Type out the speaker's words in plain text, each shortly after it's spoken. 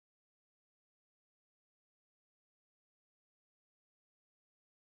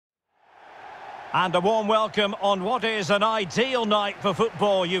And a warm welcome on what is an ideal night for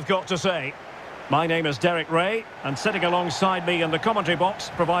football, you've got to say. My name is Derek Ray, and sitting alongside me in the commentary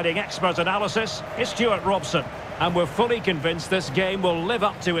box, providing expert analysis, is Stuart Robson. And we're fully convinced this game will live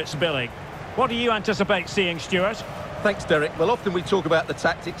up to its billing. What do you anticipate seeing, Stuart? Thanks, Derek. Well, often we talk about the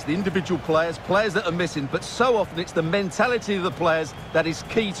tactics, the individual players that are missing, but so often it's the mentality of the players that is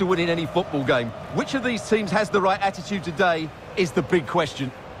key to winning any football game. Which of these teams has the right attitude today is the big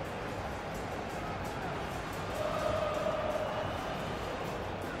question.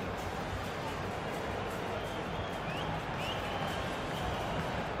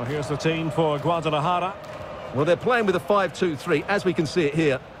 Well, here's the team for Guadalajara. Well, they're playing with a 5-2-3, as we can see it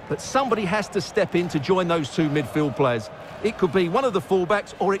here. But somebody has to step in to join those two midfield players. It could be one of the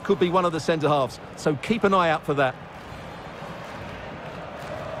fullbacks or it could be one of the centre-halves. So keep an eye out for that.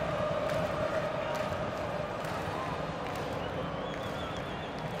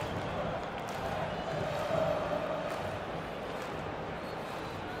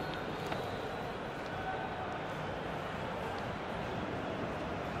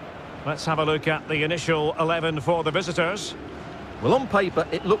 Let's have a look at the initial 11 for the visitors. Well, on paper,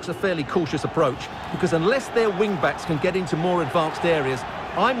 it looks a fairly cautious approach, because unless their wing-backs can get into more advanced areas,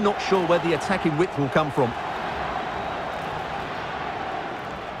 I'm not sure where the attacking width will come from.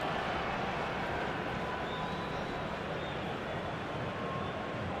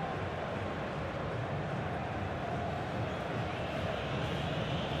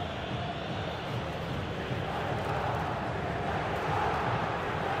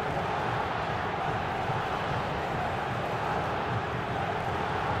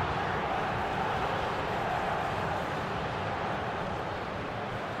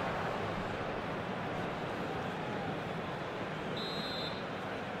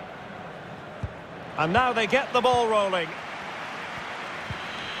 And now they get the ball rolling.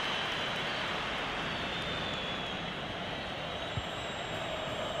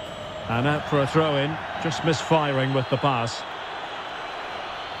 And out for a throw-in, just misfiring with the pass.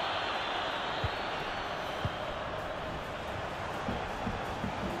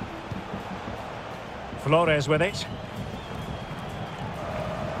 Flores with it.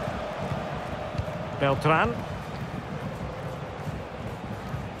 Beltran.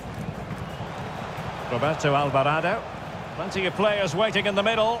 Roberto Alvarado. Plenty of players waiting in the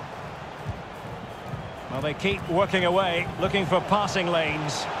middle. Well, they keep working away, looking for passing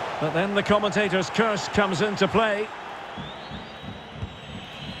lanes. But then the commentator's curse comes into play.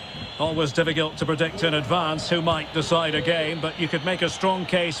 Always difficult to predict in advance who might decide a game, but you could make a strong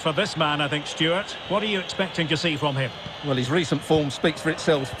case for this man, I think, Stuart. What are you expecting to see from him? Well, his recent form speaks for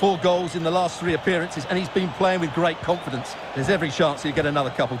itself. 4 goals in the last 3 appearances, and he's been playing with great confidence. There's every chance he'll get another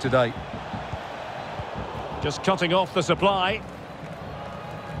couple today. Just cutting off the supply.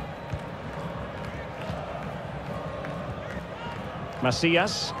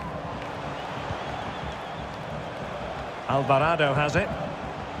 Macias. Alvarado has it.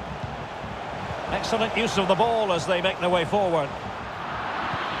 Excellent use of the ball as they make their way forward.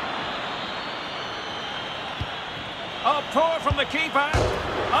 Oh, poor from the keeper.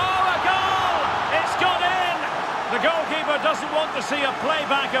 Oh, a goal! It's gone in! The goalkeeper doesn't want to see a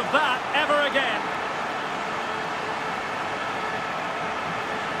playback of that ever again.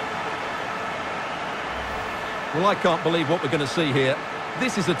 Well, I can't believe what we're going to see here.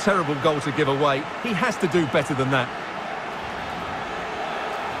 This is a terrible goal to give away. He has to do better than that.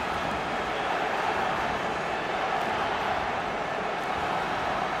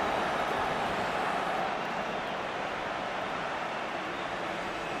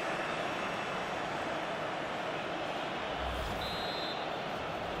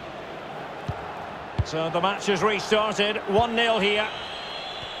 So the match has restarted. 1-0 here.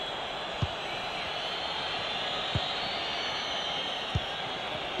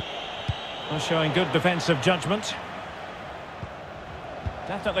 Showing good defensive judgment.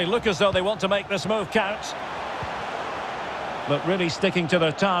 Definitely look as though they want to make this move count. But really sticking to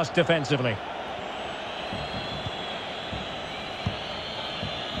their task defensively.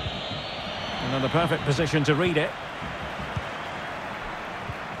 Another perfect position to read it.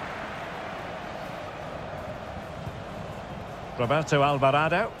 Roberto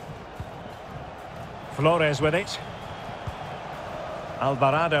Alvarado. Flores with it.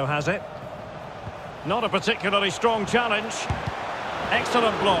 Alvarado has it. Not a particularly strong challenge.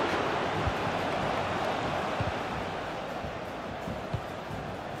 Excellent block.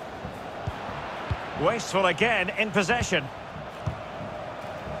 Wasteful again in possession.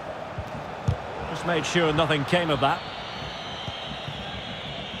 Just made sure nothing came of that.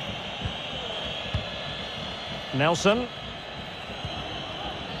 Nelson.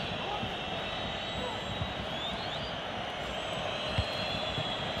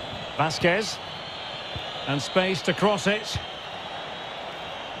 Vasquez. And space to cross it.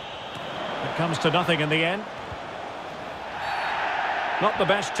 It comes to nothing in the end. Not the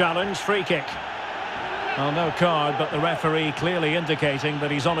best challenge, free kick. Well, no card, but the referee clearly indicating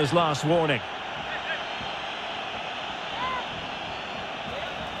that he's on his last warning.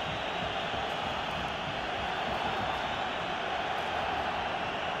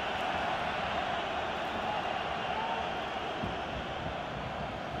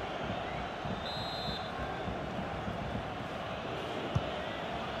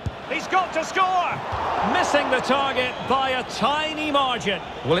 He's got to score! Missing the target by a tiny margin.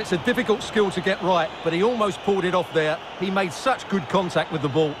 Well, it's a difficult skill to get right, but he almost pulled it off there. He made such good contact with the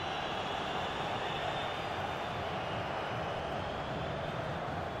ball.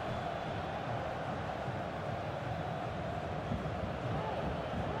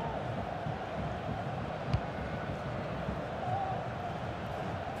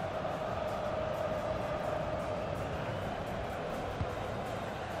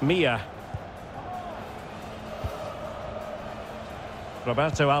 Mia.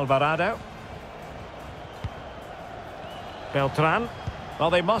 Roberto Alvarado. Beltran. Well,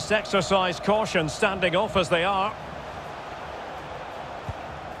 they must exercise caution standing off as they are.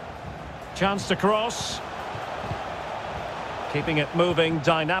 Chance to cross. Keeping it moving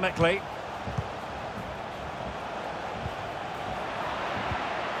dynamically.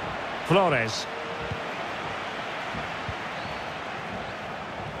 Flores.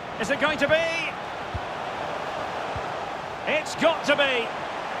 Is it going to be? It's got to be.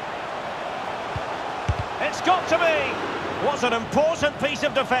 It's got to be. What an important piece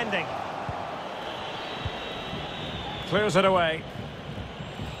of defending. Clears it away.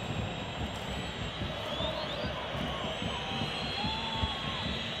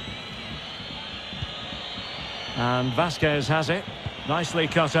 And Vasquez has it. Nicely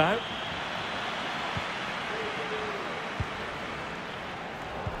cut out.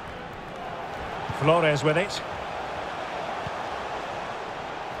 Flores with it.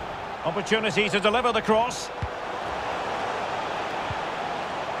 Opportunity to deliver the cross.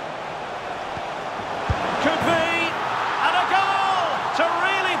 Could be. And a goal to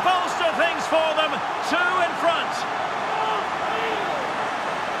really bolster things for them. 2 in front.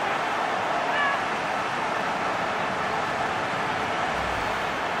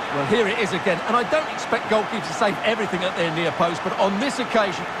 Well, here it is again, and I don't expect goalkeepers to save everything at their near post, but on this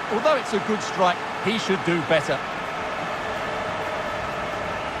occasion, although it's a good strike, he should do better.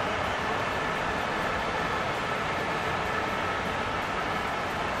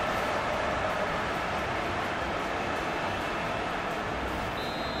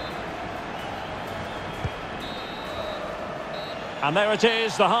 And there it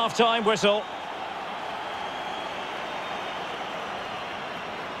is, the half-time whistle.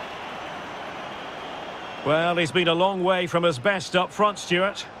 Well, he's been a long way from his best up front,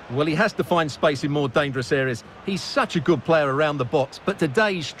 Stuart. Well, he has to find space in more dangerous areas. He's such a good player around the box, but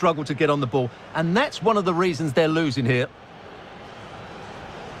today he's struggled to get on the ball, and that's one of the reasons they're losing here.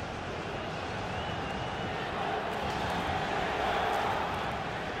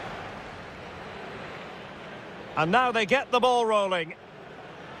 And now they get the ball rolling.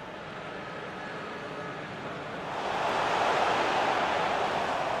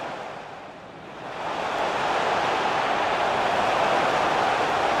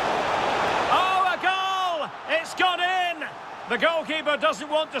 The goalkeeper doesn't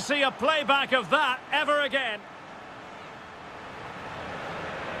want to see a playback of that ever again.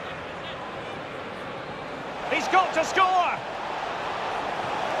 He's got to score!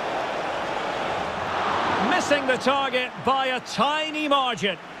 Missing the target by a tiny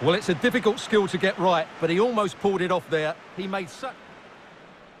margin. Well, it's a difficult skill to get right, but he almost pulled it off there. He made such...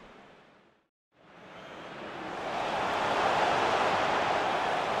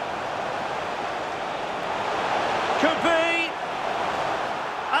 Could be.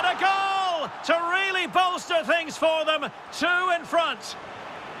 And a goal to really bolster things for them. 2 in front.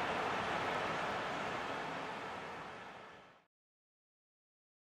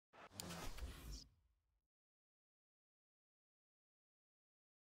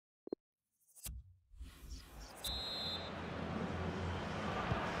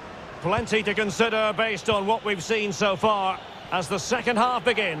 Plenty to consider based on what we've seen so far as the second half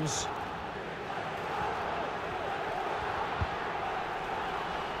begins.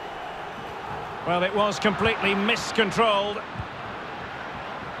 Well, it was completely miscontrolled.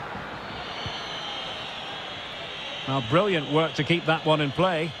 Well, brilliant work to keep that one in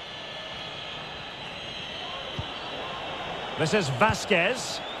play. This is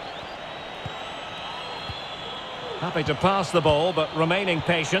Vasquez. Happy to pass the ball, but remaining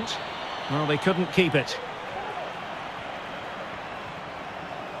patient. Well, they couldn't keep it.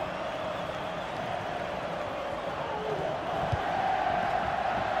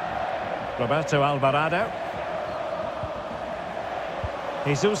 Roberto Alvarado.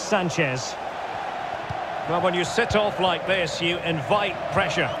 Jesus Sanchez. Well, when you sit off like this, you invite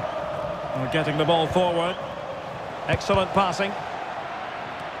pressure. We're getting the ball forward. Excellent passing.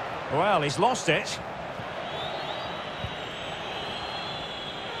 Well, he's lost it.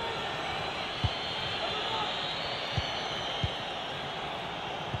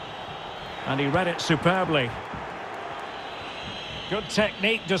 And he read it superbly. Good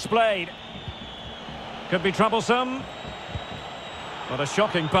technique displayed. Could be troublesome. But a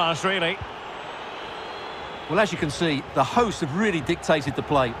shocking pass, really. Well, as you can see, the hosts have really dictated the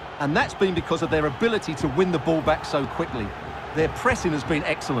play, and that's been because of their ability to win the ball back so quickly. Their pressing has been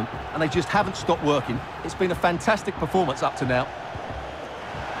excellent, and they just haven't stopped working. It's been a fantastic performance up to now.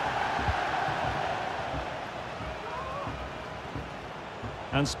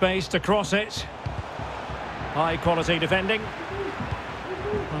 And space to cross it. High quality defending.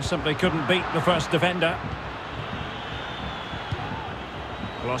 Well, simply couldn't beat the first defender.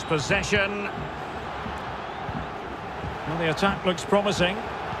 Lost possession. Well, the attack looks promising.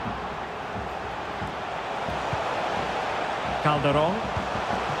 Calderon.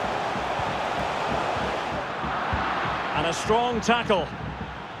 And a strong tackle.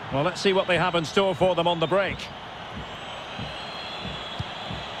 Well, let's see what they have in store for them on the break.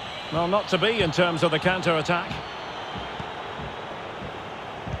 Well, not to be in terms of the counter-attack.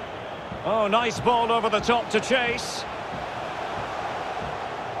 Oh, nice ball over the top to chase.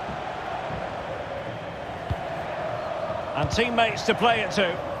 And teammates to play it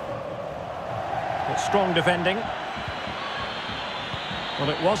to. But strong defending. Well,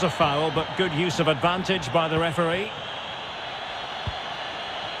 it was a foul, but good use of advantage by the referee.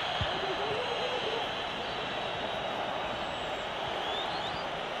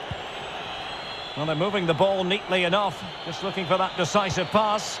 Well, they're moving the ball neatly enough. Just looking for that decisive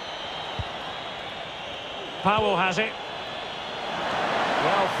pass. Powell has it.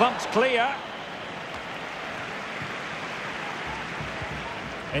 Well, thumped clear.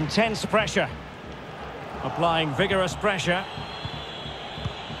 Intense pressure. Applying vigorous pressure.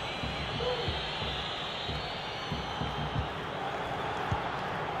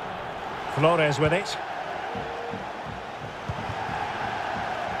 Flores with it.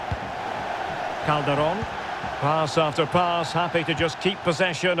 Calderon. Pass after pass, happy to just keep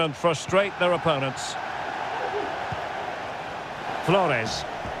possession and frustrate their opponents. Flores.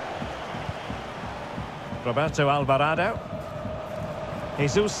 Roberto Alvarado.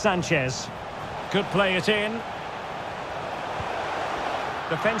 Jesus Sanchez. Could play it in.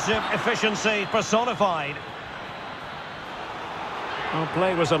 Defensive efficiency personified. Well,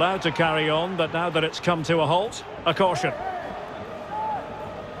 play was allowed to carry on, but now that it's come to a halt, a caution.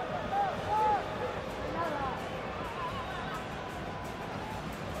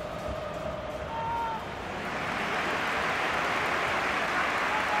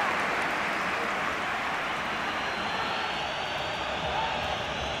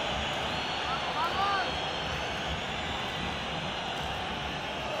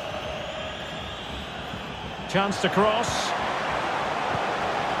 Chance to cross.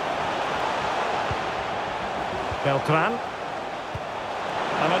 Beltran.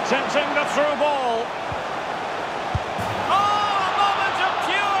 And attempting the through ball. Oh, a moment of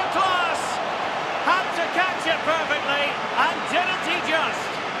pure class. Had to catch it perfectly, and didn't he just?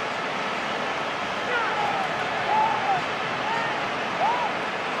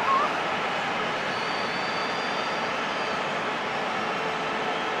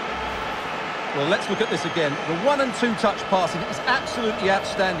 Well, let's look at this again. The 1- and 2-touch passing is absolutely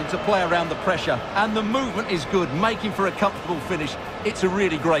outstanding to play around the pressure. And the movement is good, making for a comfortable finish. It's a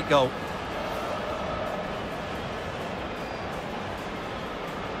really great goal.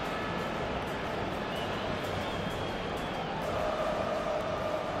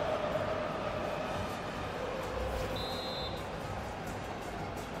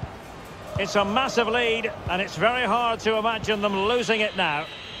 It's a massive lead, and it's very hard to imagine them losing it now.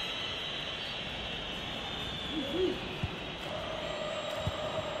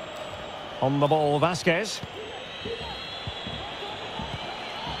 On the ball, Vasquez.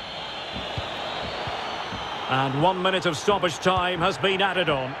 And 1 minute of stoppage time has been added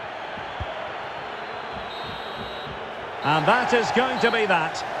on. And that is going to be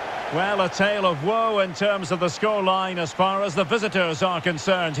that. Well, a tale of woe in terms of the scoreline as far as the visitors are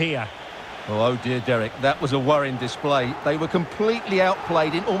concerned here. Oh dear, Derek, that was a worrying display. They were completely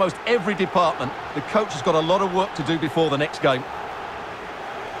outplayed in almost every department. The coach has got a lot of work to do before the next game.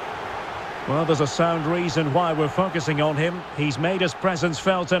 Well, there's a sound reason why we're focusing on him. He's made his presence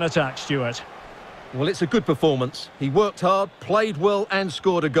felt in attack, Stuart. Well, it's a good performance. He worked hard, played well and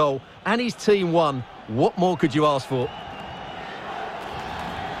scored a goal. And his team won. What more could you ask for?